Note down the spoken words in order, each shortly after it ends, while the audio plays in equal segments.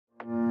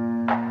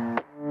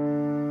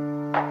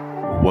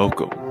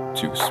Welcome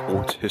to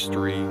Sports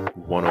History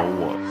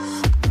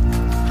 101.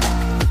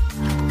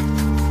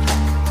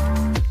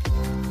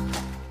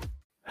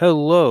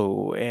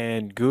 Hello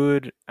and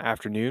good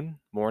afternoon,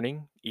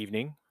 morning,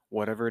 evening,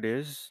 whatever it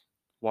is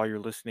while you're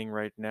listening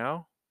right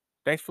now.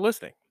 Thanks for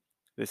listening.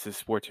 This is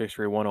Sports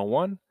History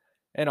 101,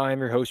 and I am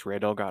your host, Ray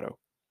Delgado.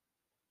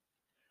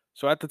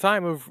 So, at the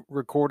time of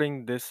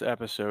recording this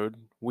episode,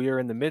 we are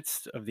in the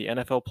midst of the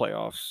NFL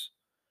playoffs,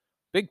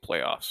 big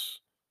playoffs,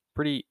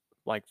 pretty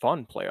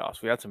fun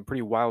playoffs. We had some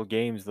pretty wild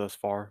games thus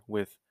far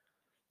with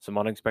some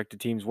unexpected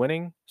teams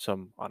winning,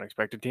 some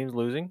unexpected teams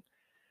losing,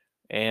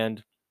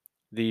 and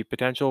the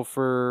potential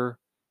for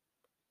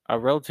a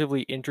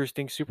relatively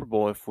interesting Super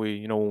Bowl if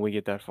when we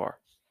get that far.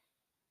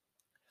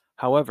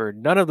 However,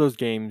 none of those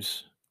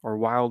games are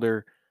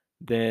wilder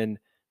than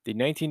the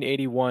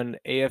 1981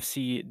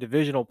 AFC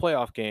divisional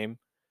playoff game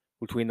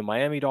between the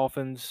Miami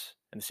Dolphins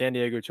and the San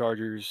Diego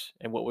Chargers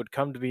and what would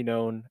come to be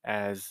known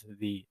as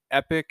the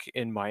Epic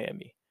in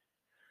Miami.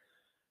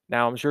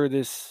 Now,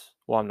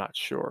 I'm not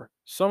sure.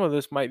 Some of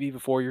this might be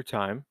before your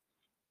time.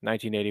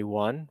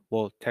 1981,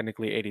 well,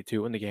 technically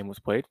 82 when the game was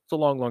played. It's a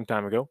long, long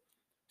time ago.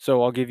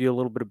 So I'll give you a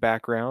little bit of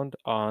background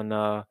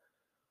on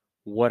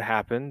what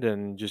happened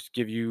and just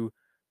give you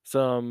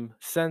some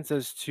sense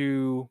as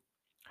to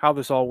how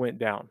this all went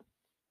down,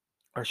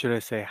 or should I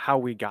say, how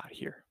we got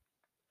here.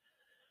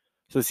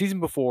 So the season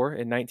before,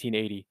 in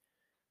 1980,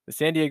 the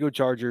San Diego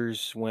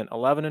Chargers went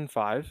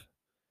 11-5,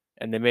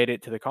 and they made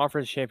it to the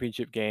conference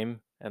championship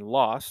game and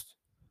lost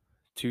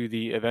to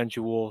the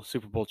eventual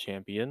Super Bowl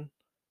champion,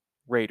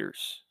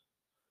 Raiders.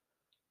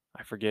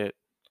 I forget.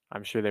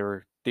 I'm sure they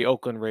were the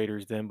Oakland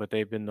Raiders then, but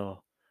they've been the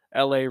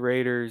LA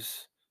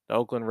Raiders, the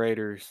Oakland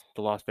Raiders,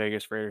 the Las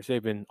Vegas Raiders.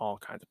 They've been all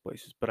kinds of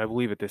places, but I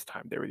believe at this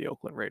time they were the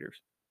Oakland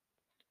Raiders.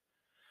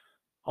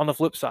 On the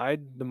flip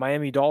side, the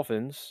Miami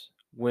Dolphins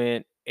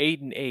went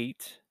 8-8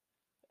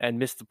 and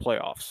missed the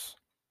playoffs.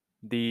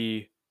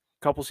 The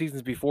couple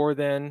seasons before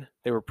then,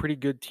 they were a pretty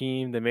good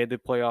team. They made the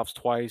playoffs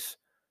twice,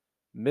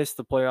 missed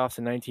the playoffs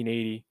in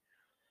 1980,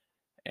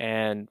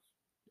 and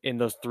in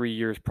those 3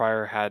 years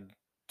prior had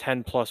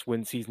 10 plus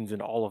win seasons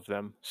in all of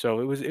them.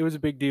 So it was a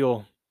big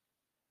deal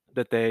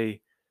that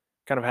they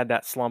kind of had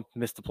that slump,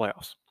 missed the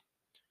playoffs.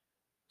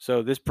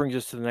 So this brings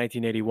us to the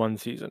 1981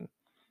 season.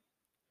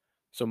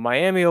 So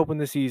Miami opened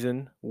the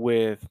season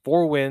with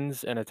 4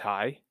 wins and a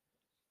tie.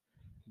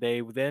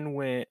 They then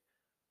went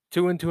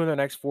 2-2 in their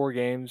next 4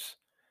 games.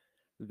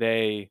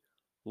 They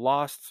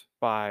lost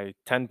by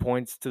 10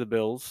 points to the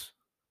Bills,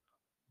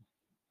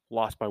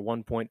 lost by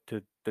 1 point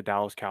to the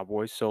Dallas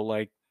Cowboys.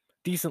 So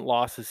decent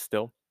losses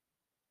still.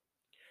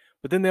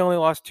 But then they only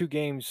lost 2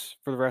 games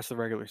for the rest of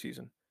the regular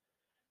season,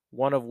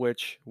 one of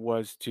which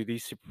was to the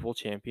Super Bowl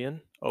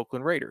champion,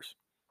 Oakland Raiders.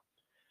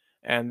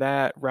 And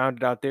that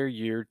rounded out their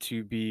year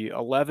to be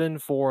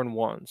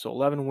 11-4-1. So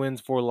 11 wins,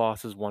 4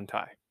 losses, 1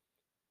 tie.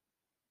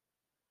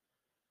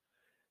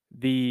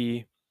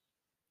 The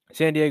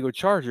San Diego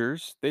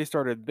Chargers, they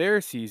started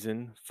their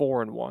season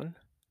 4-1,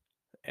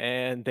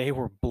 and they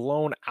were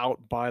blown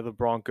out by the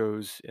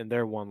Broncos in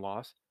their 1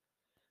 loss.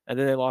 And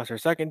then they lost their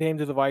second game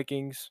to the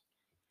Vikings,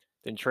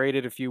 then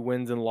traded a few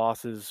wins and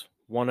losses,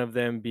 one of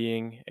them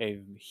being a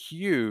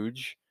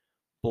huge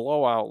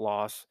blowout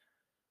loss,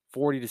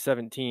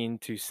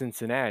 40-17 to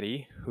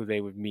Cincinnati, who they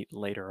would meet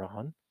later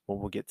on. Well,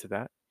 we'll get to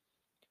that.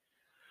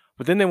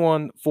 But then they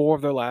won 4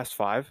 of their last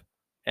 5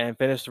 and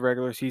finished the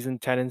regular season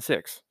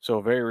 10-6. So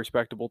a very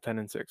respectable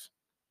 10-6.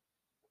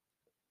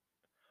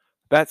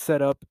 That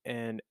set up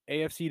an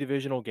AFC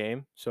divisional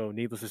game. So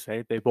needless to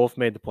say, they both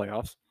made the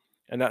playoffs.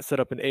 And that set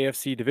up an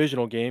AFC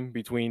divisional game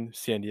between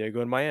San Diego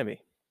and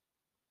Miami.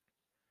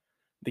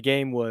 The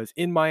game was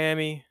in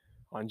Miami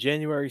on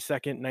January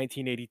 2nd,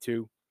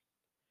 1982.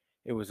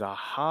 It was a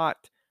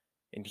hot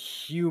and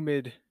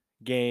humid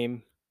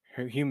game,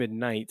 humid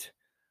night,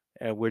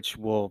 which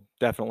will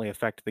definitely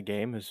affect the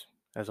game, as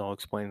I'll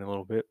explain in a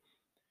little bit.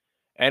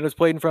 And it was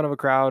played in front of a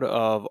crowd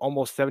of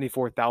almost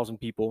 74,000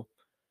 people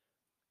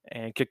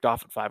and kicked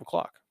off at 5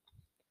 o'clock.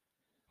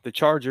 The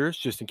Chargers,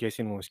 just in case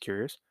anyone was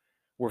curious,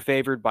 were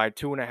favored by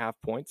 2.5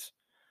 points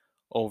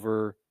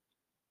over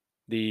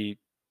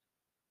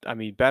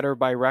better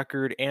by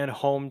record and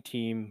home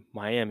team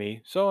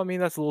Miami. So,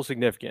 that's a little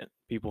significant.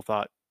 People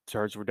thought the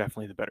Chargers were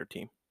definitely the better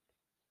team.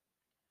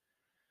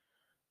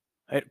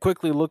 It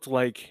quickly looked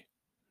like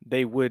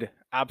they would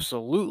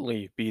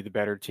absolutely be the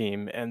better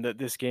team and that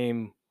this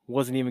game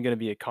wasn't even going to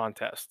be a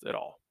contest at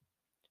all.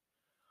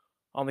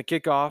 On the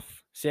kickoff,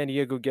 San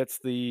Diego gets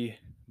the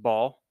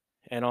ball,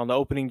 and on the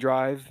opening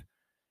drive,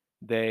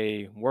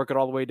 they work it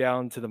all the way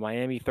down to the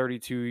Miami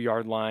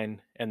 32-yard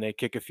line, and they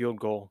kick a field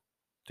goal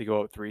to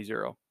go up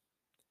 3-0.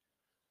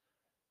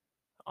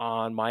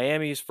 On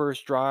Miami's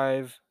first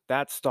drive,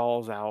 that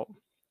stalls out,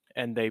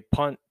 and they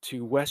punt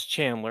to Wes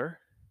Chandler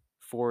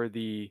for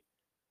the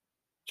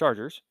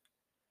Chargers,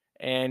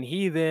 and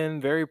he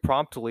then very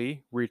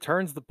promptly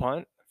returns the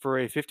punt for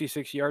a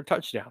 56-yard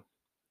touchdown.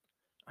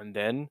 And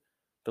then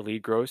the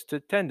lead grows to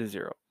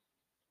 10-0.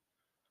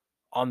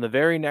 On the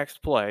very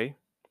next play,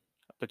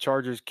 the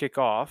Chargers kick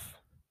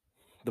off,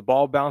 the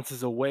ball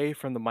bounces away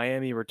from the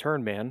Miami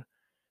return man,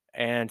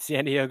 and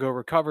San Diego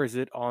recovers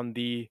it on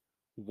the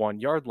 1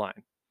 yard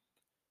line.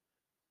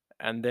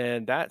 And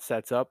then that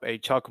sets up a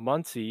Chuck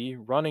Muncie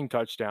running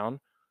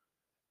touchdown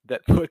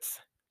that puts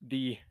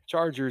the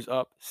Chargers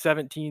up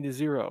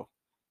 17-0.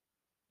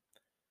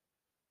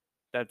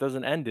 That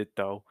doesn't end it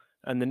though.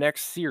 And the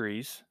next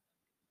series,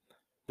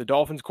 the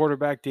Dolphins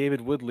quarterback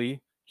David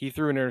Woodley, he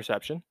threw an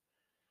interception.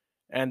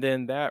 And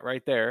then that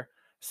right there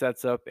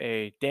sets up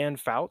a Dan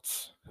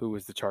Fouts, who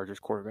was the Chargers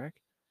quarterback,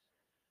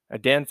 a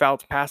Dan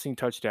Fouts passing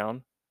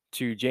touchdown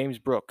to James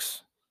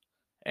Brooks.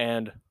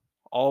 And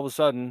all of a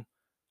sudden,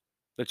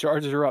 the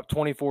Chargers are up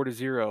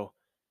 24-0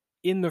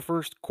 in the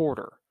first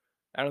quarter.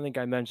 I don't think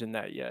I mentioned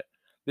that yet.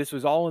 This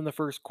was all in the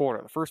first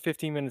quarter, the first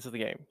 15 minutes of the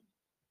game.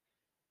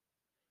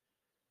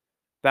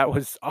 That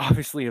was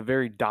obviously a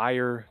very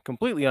dire,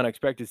 completely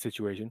unexpected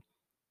situation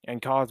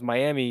and caused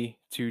Miami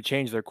to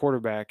change their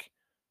quarterback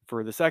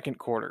for the second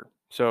quarter.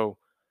 So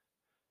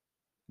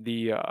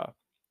the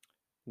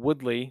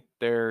Woodley,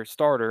 their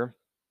starter,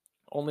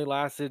 only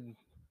lasted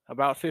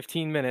about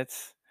 15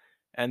 minutes,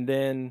 and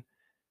then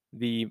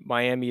the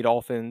Miami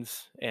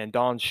Dolphins and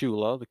Don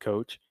Shula, the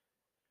coach,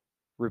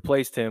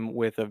 replaced him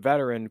with a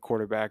veteran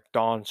quarterback,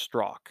 Don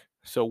Strock.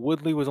 So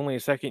Woodley was only a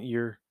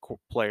second-year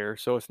player,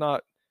 so it's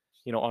not,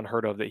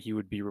 unheard of that he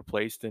would be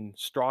replaced. And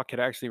Strock had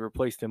actually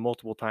replaced him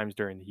multiple times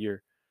during the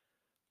year,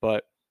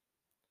 but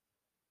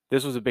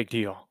this was a big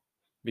deal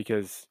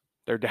because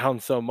they're down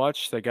so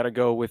much. They got to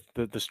go with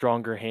the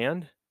stronger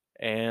hand,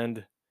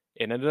 and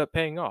it ended up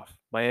paying off.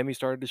 Miami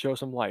started to show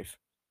some life.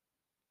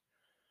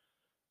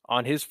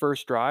 On his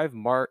first drive,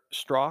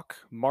 Strock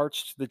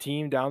marched the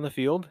team down the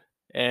field,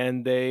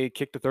 and they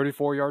kicked a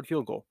 34-yard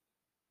field goal.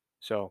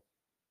 So,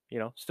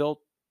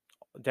 still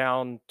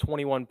down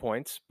 21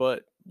 points,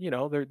 but,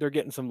 they're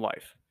getting some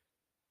life.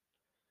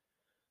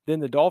 Then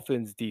the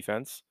Dolphins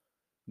defense,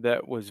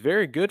 that was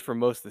very good for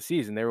most of the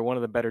season. They were one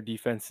of the better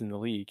defenses in the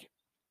league.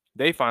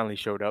 They finally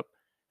showed up,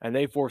 and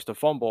they forced a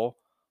fumble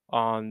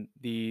on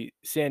the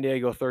San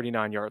Diego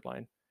 39-yard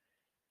line.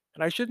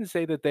 And I shouldn't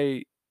say that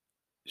they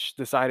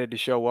decided to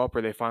show up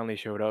or they finally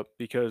showed up,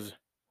 because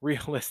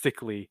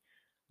realistically,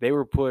 they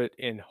were put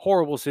in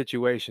horrible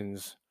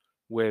situations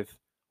with,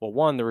 well,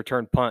 one, the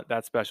return punt,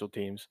 that's special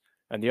teams,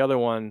 and the other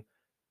one,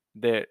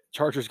 the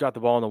Chargers got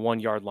the ball on the 1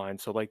 yard line.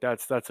 So like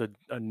that's a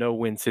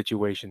no-win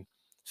situation.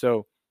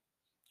 So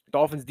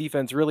Dolphins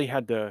defense really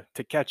had to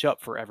catch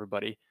up for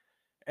everybody.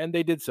 And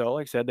they did so.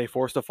 Like I said, they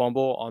forced a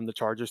fumble on the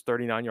Chargers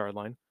 39-yard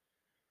line.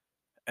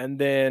 And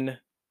then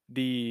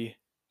the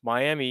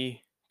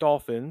Miami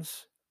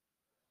Dolphins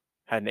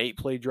had an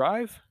 8-play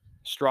drive.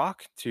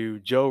 Strock to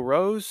Joe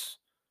Rose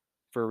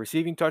for a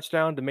receiving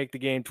touchdown to make the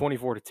game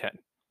 24-10.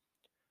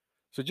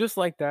 So just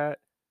like that,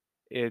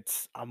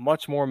 it's a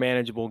much more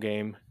manageable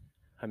game.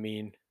 I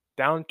mean,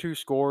 down 2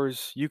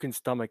 scores, you can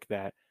stomach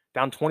that.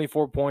 Down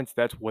 24 points,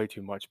 that's way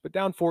too much. But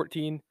down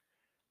 14,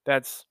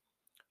 that's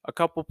a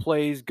couple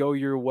plays go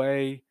your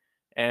way,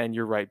 and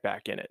you're right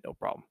back in it. No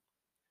problem.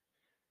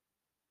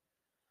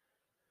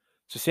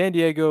 So San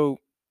Diego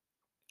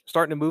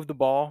starting to move the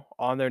ball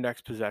on their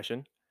next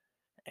possession,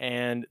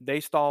 and they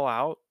stall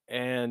out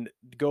and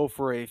go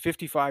for a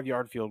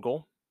 55-yard field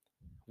goal,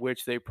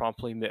 which they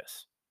promptly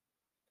miss.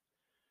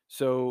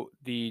 So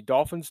the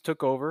Dolphins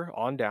took over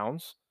on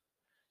downs,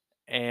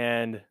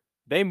 and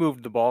they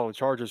moved the ball to the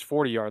Chargers'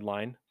 40-yard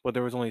line, but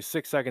there was only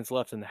 6 seconds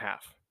left in the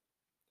half.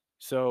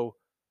 So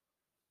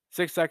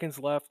 6 seconds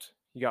left,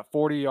 you got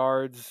 40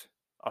 yards.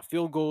 A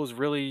field goal is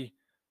really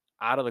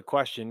out of the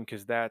question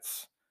because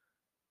that's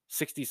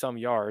 60-some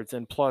yards.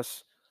 And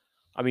plus,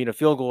 I mean, a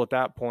field goal at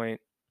that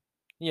point,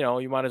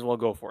 you might as well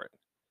go for it.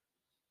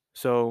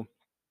 So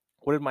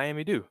what did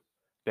Miami do?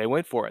 They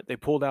went for it. They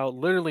pulled out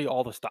literally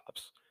all the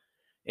stops,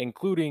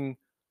 including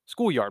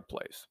schoolyard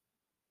plays.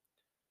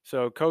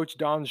 So Coach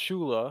Don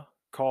Shula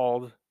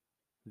called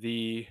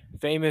the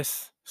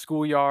famous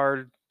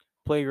schoolyard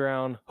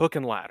playground hook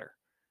and ladder.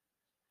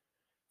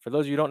 For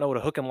those of you who don't know what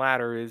a hook and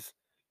ladder is,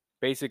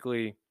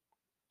 basically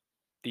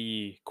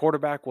the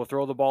quarterback will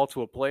throw the ball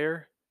to a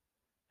player,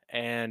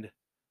 and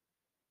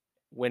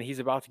when he's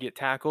about to get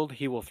tackled,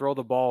 he will throw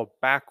the ball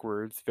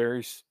backwards,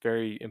 very,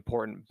 very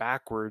important,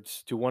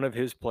 backwards to one of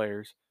his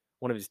players,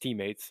 one of his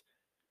teammates,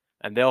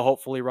 and they'll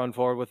hopefully run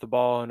forward with the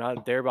ball,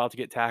 and they're about to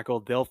get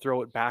tackled. They'll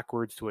throw it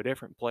backwards to a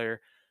different player.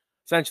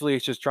 Essentially,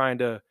 it's just trying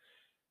to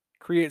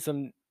create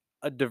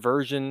a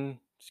diversion,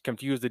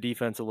 confuse the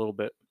defense a little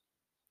bit.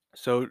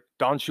 So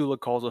Don Shula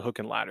calls a hook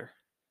and ladder.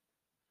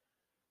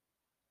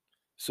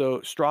 So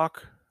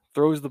Strock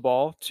throws the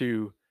ball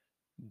to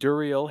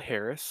Duriel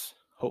Harris.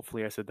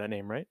 Hopefully I said that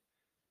name right.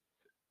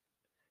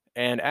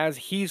 And as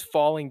he's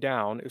falling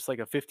down, it's like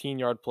a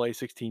 15-yard play,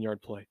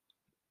 16-yard play.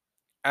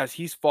 As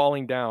he's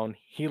falling down,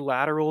 he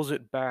laterals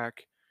it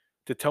back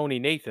to Tony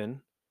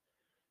Nathan,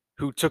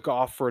 who took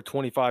off for a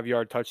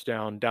 25-yard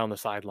touchdown down the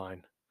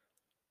sideline.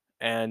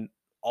 And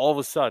all of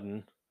a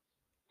sudden,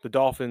 the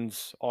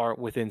Dolphins are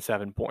within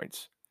 7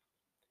 points.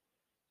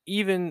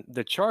 Even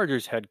the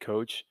Chargers head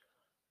coach,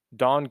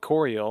 Don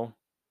Coryell,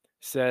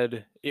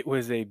 said it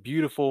was a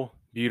beautiful,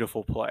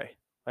 beautiful play.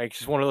 Like, it's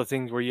just one of those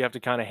things where you have to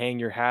kind of hang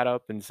your hat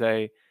up and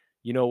say,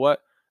 you know what?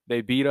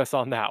 They beat us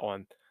on that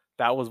one.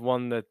 That was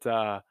one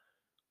that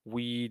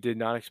we did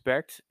not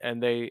expect,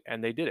 and they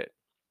did it.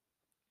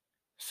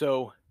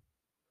 So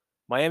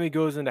Miami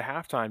goes into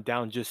halftime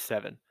down just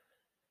 7,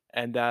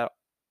 and that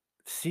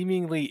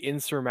seemingly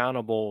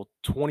insurmountable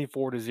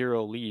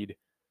 24-0 lead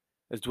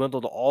has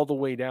dwindled all the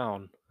way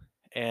down,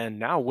 and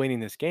now winning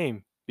this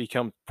game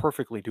becomes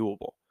perfectly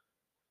doable.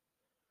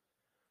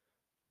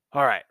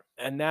 All right,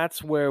 and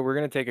that's where we're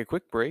going to take a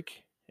quick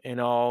break,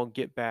 and I'll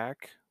get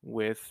back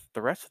with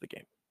the rest of the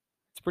game.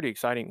 It's a pretty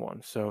exciting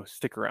one, so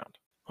stick around.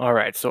 All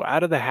right, so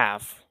out of the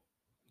half,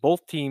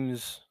 both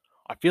teams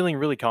are feeling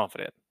really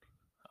confident.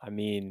 I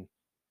mean,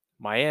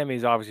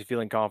 Miami's obviously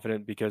feeling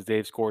confident because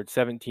they've scored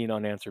 17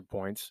 unanswered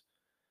points,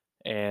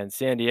 and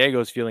San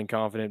Diego's feeling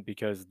confident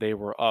because they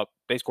were up.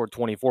 They scored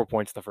 24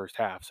 points in the first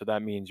half, so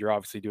that means you're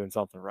obviously doing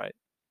something right.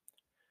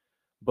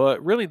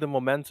 But really, the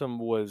momentum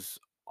was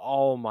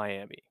all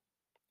Miami,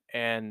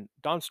 and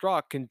Don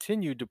Strock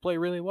continued to play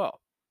really well.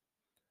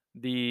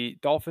 The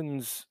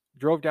Dolphins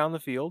drove down the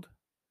field,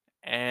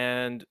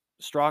 and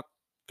Strock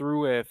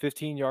threw a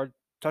 15-yard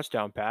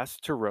touchdown pass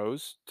to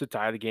Rose to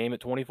tie the game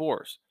at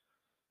 24s.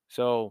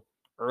 So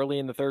early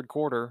in the third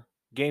quarter,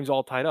 game's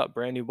all tied up,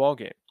 brand new ball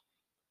game.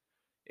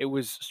 It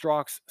was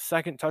Strock's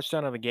second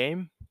touchdown of the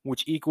game,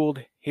 which equaled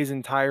his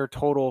entire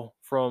total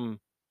from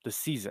the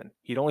season.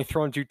 He'd only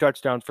thrown 2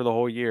 touchdowns for the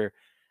whole year,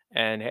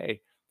 and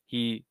hey,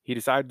 he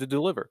decided to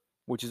deliver,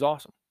 which is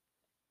awesome.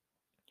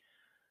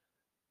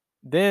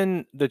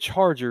 Then the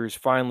Chargers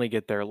finally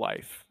get their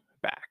life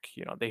back.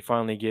 They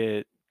finally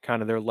get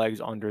kind of their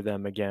legs under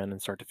them again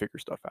and start to figure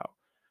stuff out.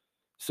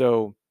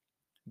 So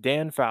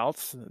Dan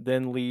Fouts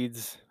then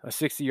leads a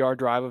 60-yard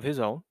drive of his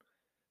own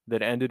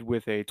that ended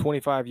with a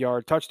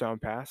 25-yard touchdown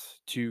pass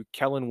to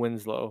Kellen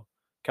Winslow.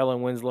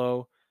 Kellen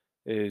Winslow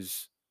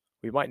is,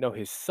 we might know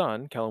his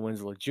son, Kellen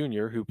Winslow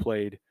Jr., who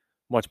played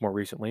much more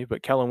recently,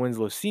 but Kellen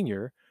Winslow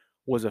Sr.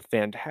 was a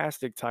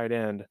fantastic tight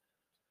end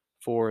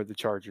for the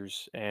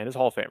Chargers and is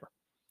Hall of Famer.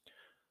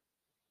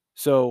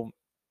 So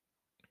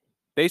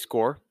they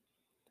score,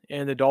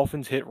 and the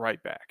Dolphins hit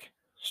right back.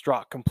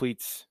 Strock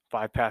completes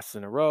 5 passes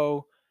in a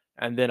row,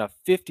 and then a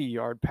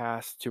 50-yard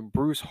pass to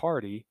Bruce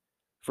Hardy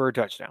for a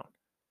touchdown.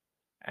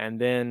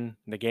 And then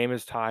the game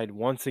is tied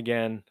once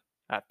again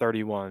at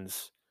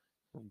 31s,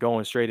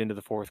 going straight into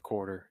the fourth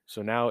quarter.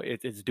 So now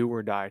it's do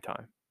or die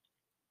time.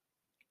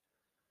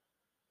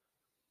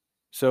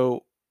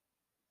 So,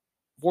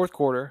 fourth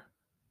quarter,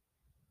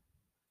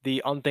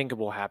 the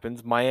unthinkable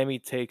happens. Miami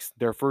takes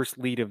their first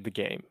lead of the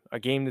game, a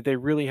game that they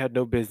really had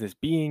no business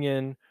being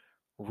in.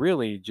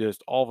 Really,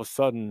 just all of a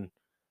sudden,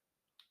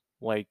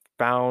 like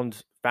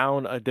found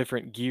a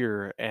different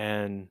gear,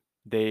 and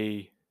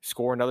they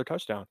score another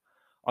touchdown.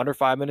 Under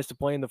 5 minutes to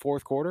play in the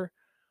fourth quarter,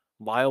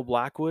 Lyle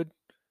Blackwood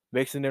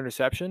makes an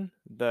interception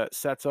that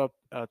sets up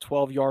a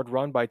 12-yard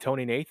run by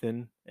Tony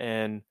Nathan,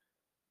 and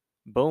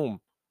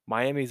boom,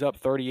 Miami's up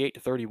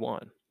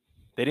 38-31.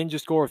 They didn't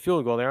just score a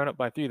field goal; they aren't up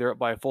by 3; they're up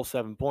by a full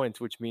 7 points,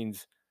 which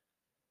means,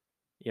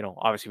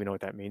 obviously we know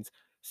what that means.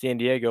 San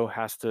Diego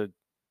has to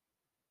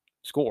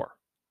score.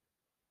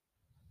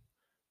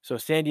 So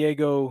San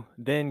Diego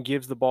then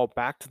gives the ball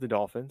back to the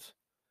Dolphins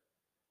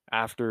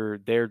after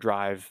their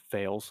drive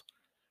fails,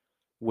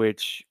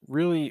 which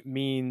really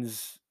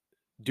means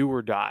do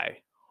or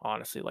die,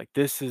 honestly. Like,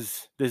 this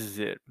is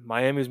it.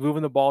 Miami's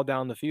moving the ball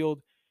down the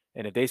field,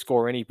 and if they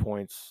score any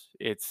points,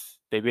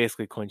 they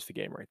basically clinch the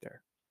game right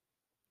there.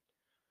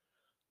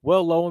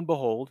 Well, lo and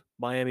behold,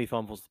 Miami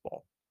fumbles the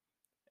ball,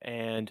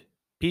 and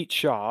Pete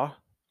Shaw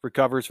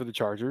recovers for the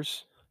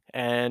Chargers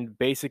and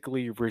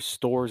basically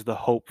restores the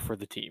hope for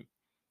the team.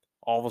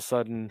 All of a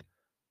sudden,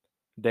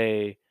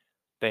 they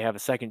have a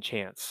second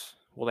chance.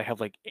 Well, they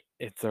have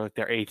it's like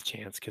their 8th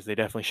chance, because they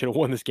definitely should have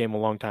won this game a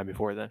long time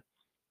before then.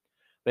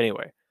 But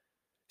anyway,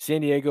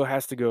 San Diego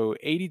has to go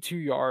 82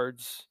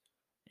 yards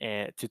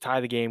and to tie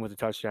the game with a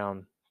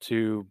touchdown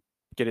to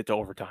get it to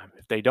overtime.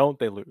 If they don't,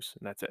 they lose,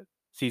 and that's it.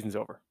 Season's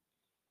over.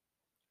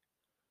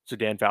 So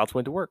Dan Fouts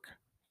went to work,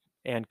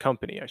 and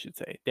company, I should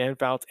say. Dan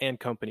Fouts and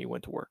company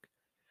went to work.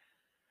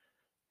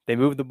 They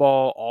moved the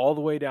ball all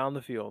the way down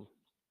the field,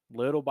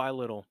 little by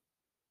little,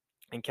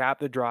 and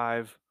capped the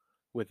drive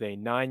with a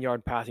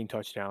 9-yard passing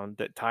touchdown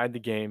that tied the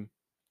game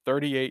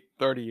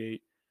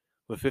 38-38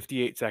 with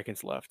 58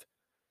 seconds left.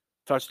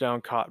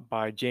 Touchdown caught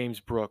by James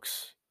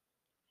Brooks.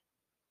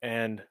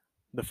 And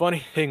the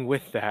funny thing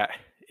with that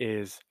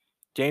is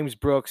James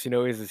Brooks,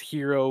 is his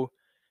hero,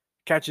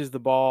 catches the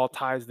ball,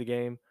 ties the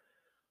game.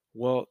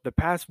 Well, the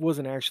pass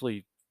wasn't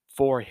actually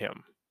for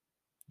him.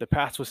 The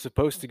pass was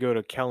supposed to go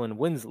to Kellen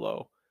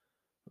Winslow,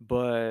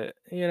 but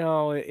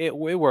it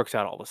works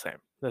out all the same.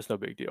 That's no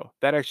big deal.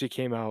 That actually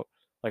came out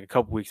like a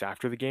couple weeks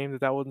after the game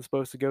that wasn't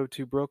supposed to go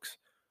to Brooks,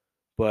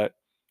 but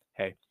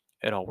hey,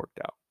 it all worked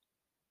out.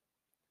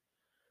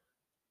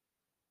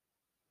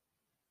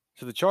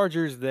 So the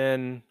Chargers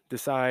then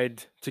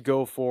decide to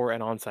go for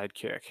an onside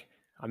kick.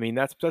 I mean,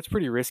 that's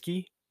pretty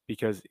risky,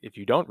 because if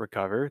you don't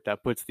recover,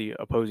 that puts the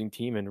opposing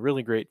team in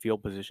really great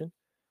field position.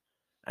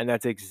 And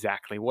that's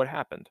exactly what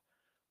happened.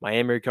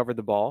 Miami recovered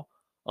the ball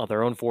on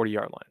their own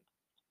 40-yard line,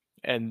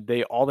 and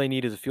all they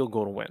need is a field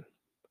goal to win.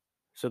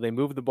 So they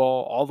moved the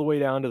ball all the way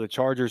down to the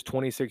Chargers'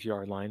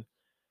 26-yard line.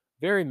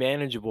 Very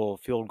manageable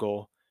field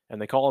goal, and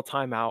they call a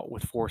timeout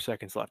with 4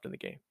 seconds left in the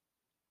game.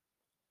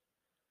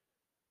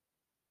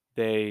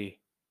 They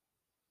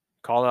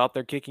call out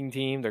their kicking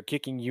team, their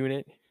kicking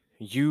unit,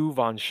 Hugh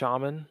von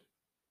Schaman.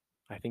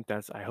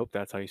 I hope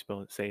that's how you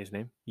say his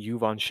name, Hugh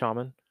von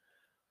Schaman.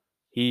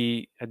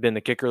 He had been the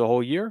kicker the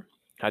whole year,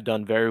 had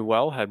done very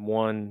well, had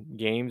won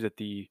games at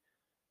the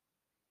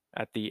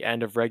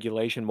end of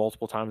regulation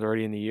multiple times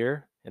already in the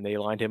year, and they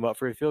lined him up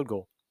for a field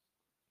goal.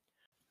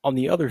 On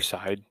the other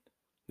side,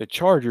 the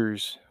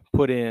Chargers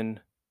put in,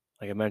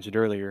 like I mentioned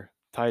earlier,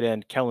 tight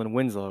end Kellen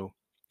Winslow,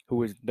 who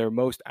was their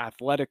most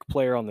athletic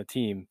player on the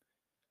team,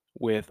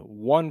 with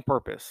one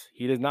purpose.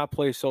 He does not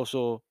play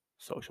social.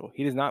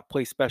 He does not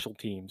play special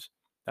teams.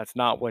 That's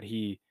not what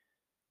he's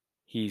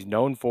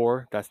known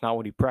for. That's not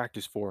what he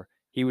practiced for.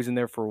 He was in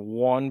there for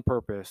one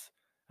purpose,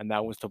 and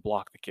that was to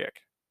block the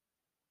kick.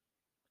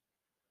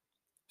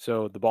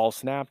 So the ball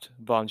snapped.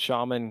 Von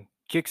Schaman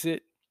kicks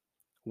it.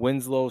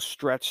 Winslow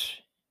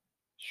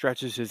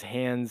stretches his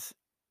hands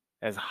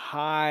as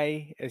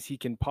high as he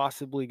can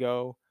possibly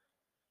go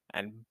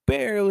and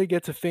barely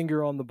gets a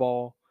finger on the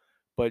ball,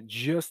 but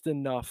just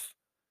enough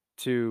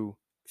to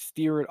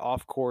steer it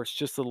off course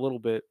just a little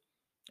bit,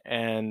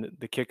 and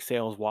the kick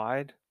sails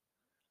wide,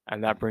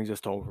 and that brings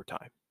us to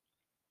overtime.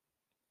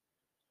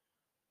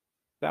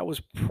 That was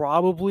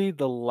probably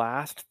the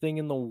last thing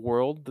in the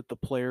world that the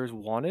players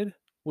wanted,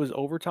 was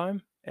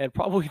overtime, and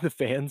probably the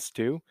fans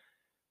too,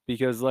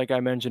 because like I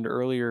mentioned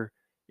earlier,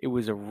 it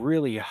was a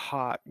really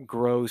hot,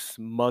 gross,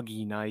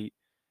 muggy night.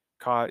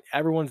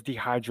 Everyone's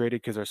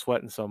dehydrated because they're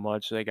sweating so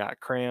much. They got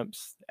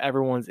cramps.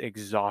 Everyone's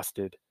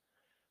exhausted.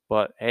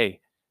 But hey,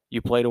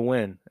 you play to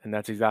win, and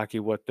that's exactly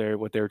what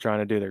they're trying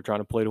to do. They're trying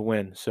to play to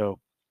win. So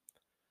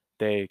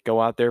they go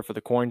out there for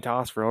the coin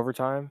toss for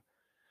overtime.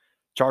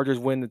 Chargers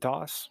win the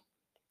toss,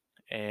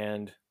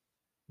 and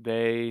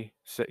they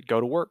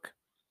go to work.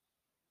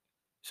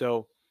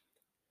 So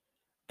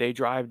they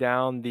drive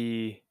down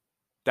the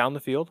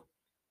field,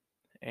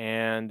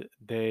 and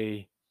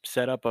they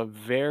set up a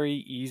very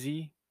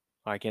easy,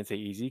 I can't say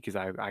easy because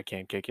I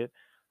can't kick it,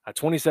 a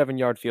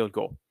 27-yard field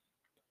goal.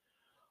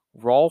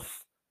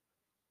 Rolf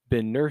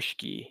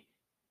Benerschke,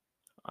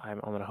 I'm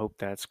going to hope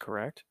that's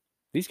correct.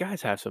 These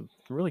guys have some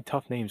really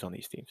tough names on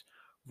these teams.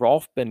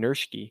 Rolf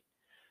Benerschke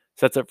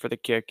sets up for the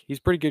kick. He's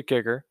a pretty good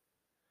kicker.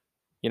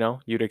 You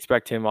know, you'd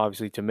expect him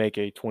obviously to make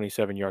a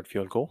 27-yard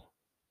field goal.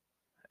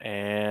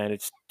 And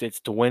it's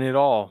to win it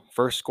all.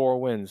 First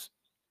score wins.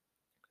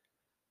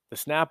 The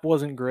snap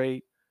wasn't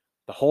great.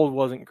 The hold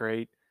wasn't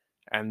great.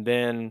 And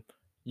then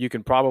you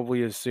can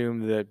probably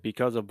assume that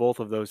because of both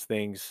of those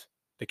things,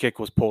 the kick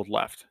was pulled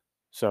left.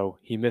 So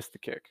he missed the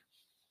kick.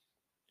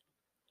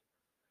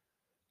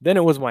 Then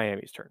it was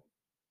Miami's turn.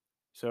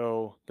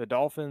 So the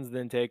Dolphins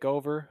then take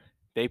over.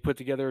 They put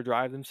together a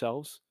drive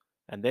themselves,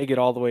 and they get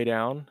all the way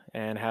down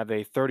and have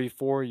a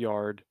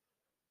 34-yard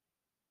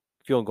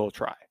field goal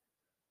try.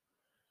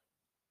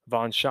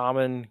 Von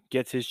Schaman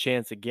gets his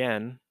chance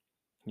again.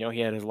 You know,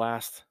 he had his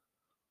last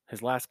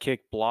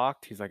kick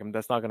blocked. He's like,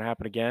 that's not going to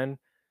happen again.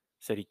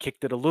 Said he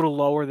kicked it a little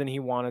lower than he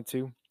wanted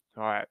to.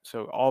 All right,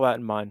 so all that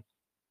in mind,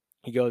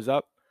 he goes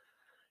up.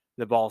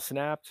 The ball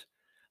snapped.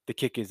 The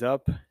kick is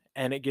up,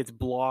 and it gets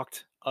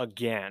blocked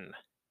again.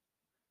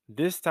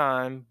 This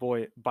time,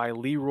 by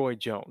Leroy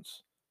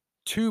Jones.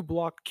 2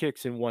 blocked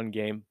kicks in one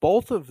game,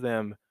 both of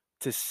them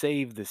to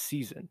save the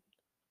season.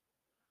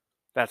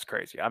 That's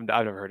crazy. I've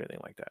never heard anything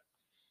like that.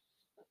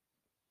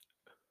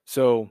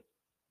 So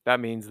that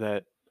means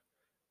that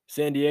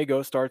San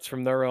Diego starts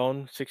from their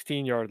own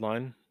 16-yard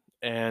line,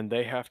 and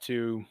they have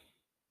to,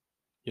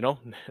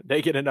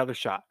 they get another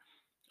shot.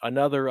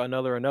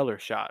 Another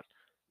shot.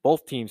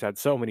 Both teams had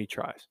so many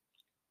tries.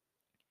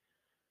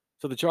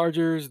 So the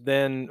Chargers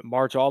then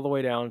march all the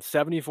way down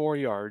 74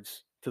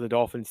 yards to the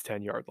Dolphins'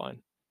 10-yard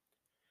line.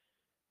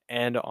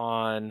 And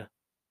on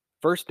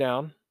first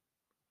down,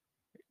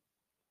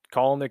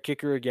 calling their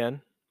kicker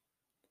again,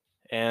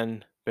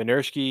 and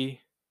Benerschke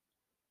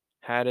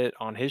had it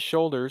on his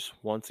shoulders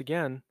once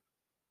again.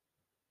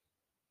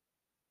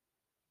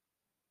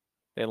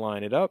 They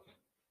line it up.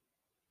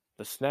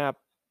 The snap,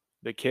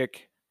 the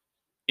kick,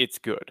 it's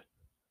good.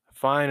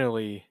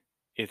 Finally,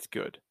 it's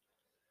good.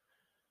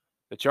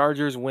 The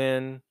Chargers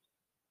win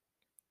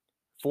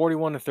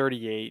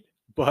 41-38,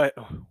 but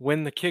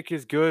when the kick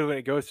is good, when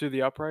it goes through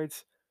the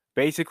uprights,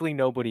 basically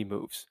nobody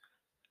moves.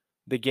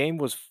 The game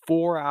was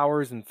 4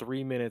 hours and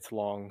 3 minutes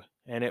long,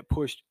 and it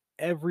pushed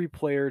every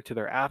player to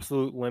their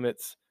absolute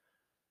limits.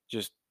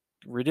 Just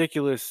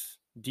ridiculous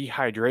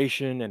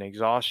dehydration and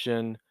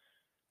exhaustion.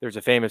 There's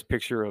a famous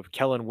picture of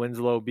Kellen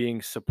Winslow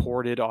being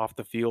supported off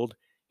the field.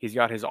 He's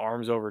got his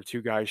arms over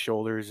 2 guys'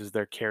 shoulders as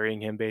they're carrying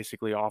him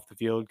basically off the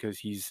field because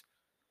he's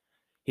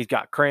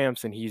got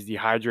cramps and he's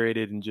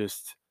dehydrated and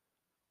just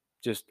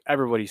Just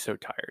everybody's so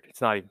tired.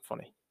 It's not even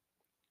funny.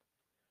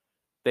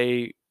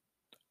 They,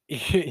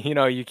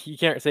 you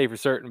can't say for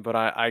certain, but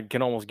I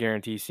can almost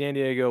guarantee San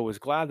Diego was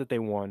glad that they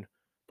won,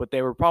 but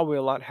they were probably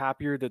a lot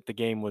happier that the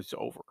game was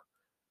over.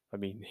 I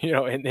mean,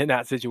 in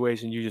that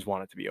situation, you just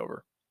want it to be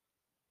over.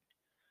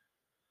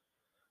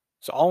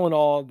 So all in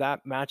all,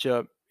 that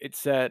matchup, it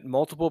set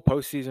multiple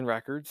postseason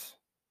records.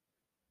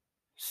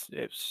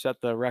 It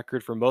set the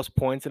record for most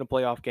points in a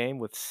playoff game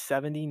with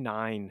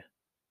 79,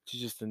 which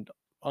is just an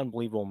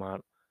unbelievable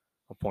amount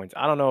of points.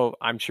 I don't know.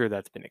 I'm sure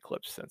that's been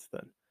eclipsed since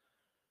then.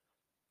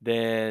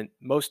 Then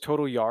most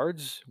total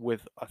yards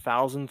with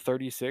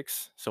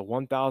 1,036. So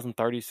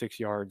 1,036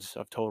 yards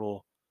of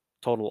total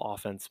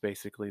offense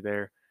basically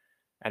there.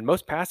 And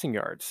most passing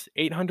yards,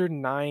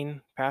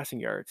 809 passing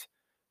yards,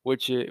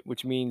 which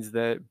means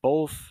that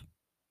both,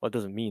 well, it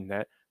doesn't mean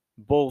that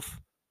both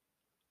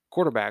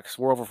quarterbacks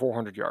were over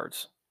 400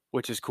 yards,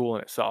 which is cool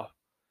in itself.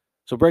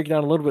 So break it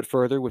down a little bit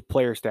further with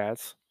player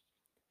stats.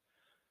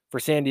 For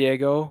San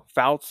Diego,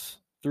 Fouts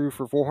threw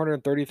for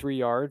 433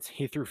 yards.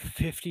 He threw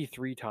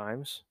 53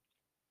 times,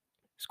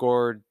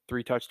 scored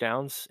 3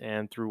 touchdowns,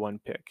 and threw 1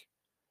 pick.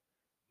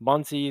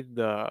 Muncie,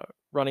 the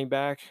running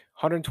back,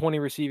 120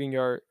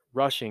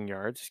 rushing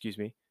yards,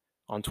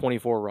 on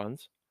 24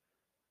 runs.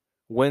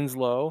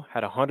 Winslow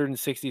had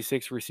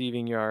 166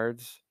 receiving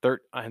yards,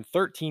 and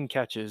 13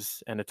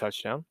 catches and a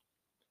touchdown.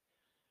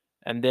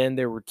 And then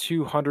there were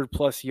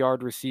 200+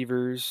 yard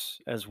receivers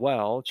as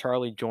well,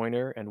 Charlie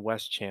Joyner and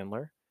Wes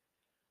Chandler.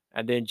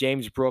 And then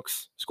James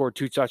Brooks scored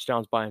 2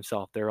 touchdowns by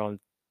himself. They're on,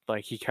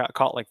 like, he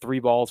caught like 3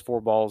 balls,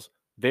 4 balls,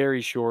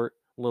 very short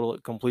little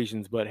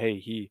completions, but hey,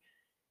 he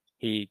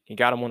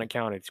got them when it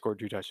counted, scored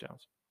 2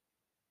 touchdowns.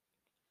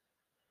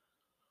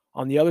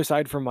 On the other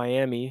side for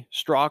Miami,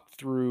 Strock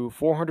threw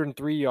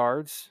 403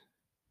 yards.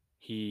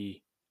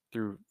 He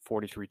threw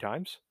 43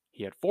 times.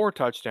 He had 4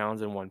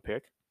 touchdowns and 1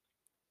 pick.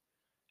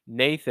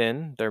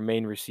 Nathan, their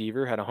main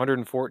receiver, had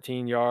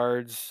 114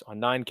 yards on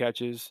 9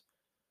 catches,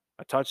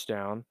 a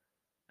touchdown,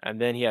 and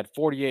then he had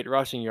 48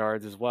 rushing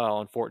yards as well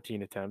on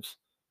 14 attempts.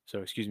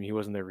 So, he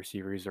wasn't their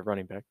receiver, he's their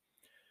running back.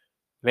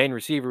 Main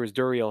receiver was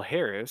Duriel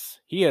Harris.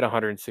 He had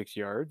 106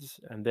 yards,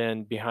 and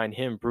then behind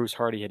him, Bruce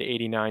Hardy had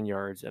 89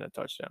 yards and a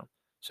touchdown.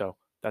 So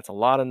that's a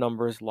lot of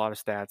numbers, a lot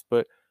of stats,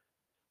 but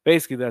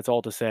basically that's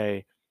all to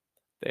say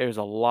there's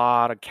a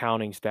lot of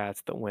counting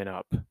stats that went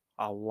up.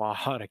 A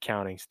lot of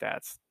counting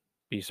stats.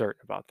 Be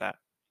certain about that.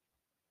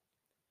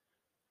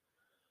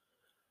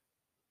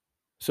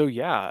 So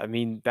yeah, I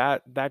mean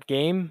that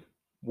game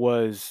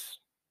was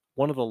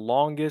one of the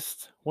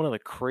longest, one of the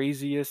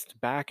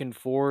craziest back and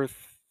forth.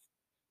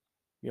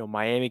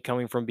 Miami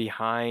coming from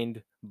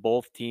behind,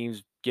 both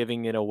teams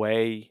giving it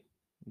away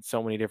in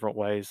so many different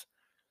ways.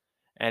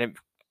 And it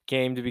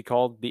came to be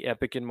called the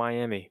Epic in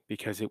Miami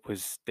because it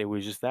was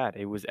just that.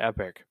 It was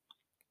epic.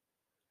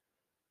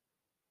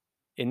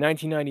 In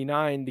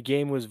 1999, the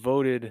game was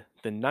voted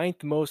the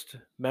 9th most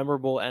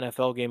memorable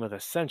NFL game of the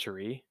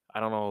century. I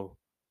don't know.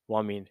 Well,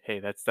 I mean, hey,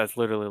 that's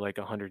literally like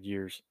 100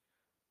 years.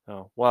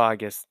 Oh, well, I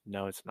guess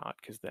no, it's not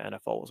because the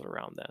NFL was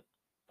around then.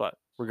 But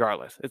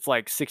regardless, it's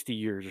like 60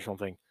 years or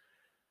something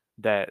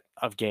that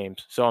of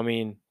games. So I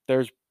mean,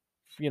 there's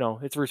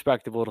it's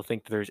respectable to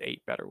think that there's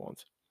 8 better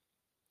ones.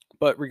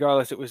 But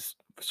regardless, it was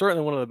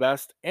certainly one of the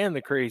best and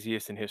the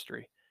craziest in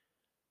history.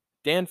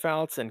 Dan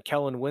Fouts and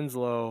Kellen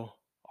Winslow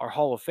are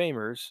Hall of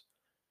Famers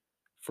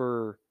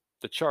for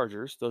the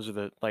Chargers. Those are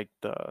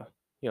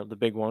the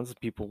big ones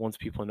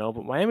people know.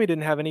 But Miami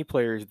didn't have any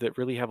players that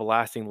really have a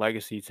lasting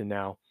legacy to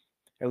now.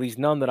 At least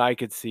none that I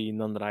could see,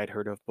 none that I'd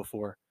heard of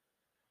before.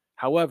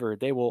 However,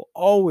 they will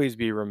always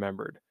be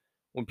remembered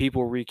when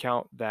people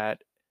recount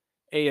that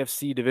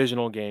AFC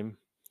divisional game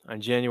on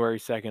January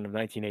 2nd of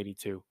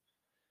 1982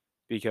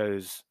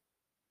 because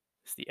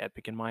it's the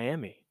Epic in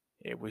Miami.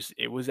 It was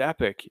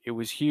epic. It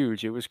was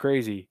huge. It was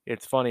crazy.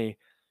 It's funny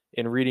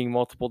in reading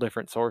multiple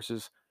different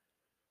sources.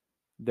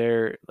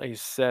 Like I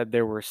said,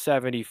 there were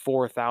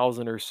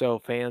 74,000 or so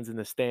fans in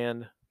the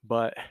stand,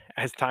 but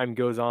as time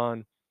goes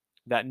on,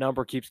 that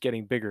number keeps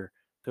getting bigger.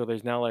 So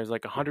there's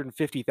like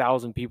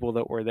 150,000 people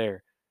that were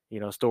there.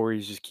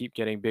 Stories just keep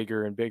getting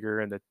bigger and bigger,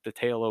 and the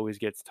tale always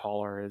gets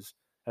taller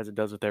as it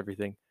does with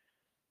everything.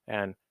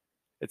 And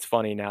it's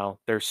funny now.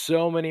 There's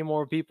so many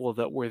more people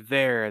that were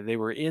there. They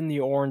were in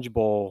the Orange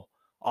Bowl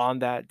on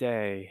that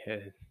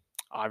day.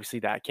 Obviously,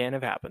 that can't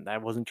have happened.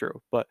 That wasn't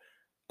true. But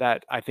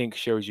that, I think,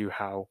 shows you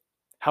how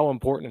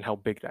important and how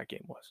big that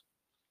game was.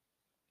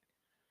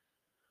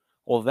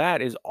 Well,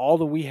 that is all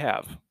that we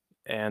have.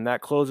 And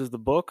that closes the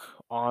book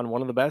on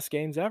one of the best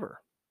games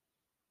ever.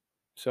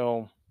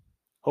 So,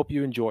 hope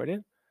you enjoyed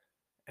it.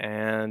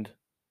 And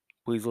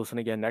please listen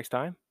again next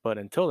time. But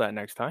until that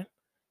next time,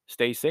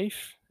 stay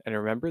safe and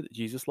remember that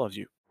Jesus loves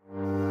you.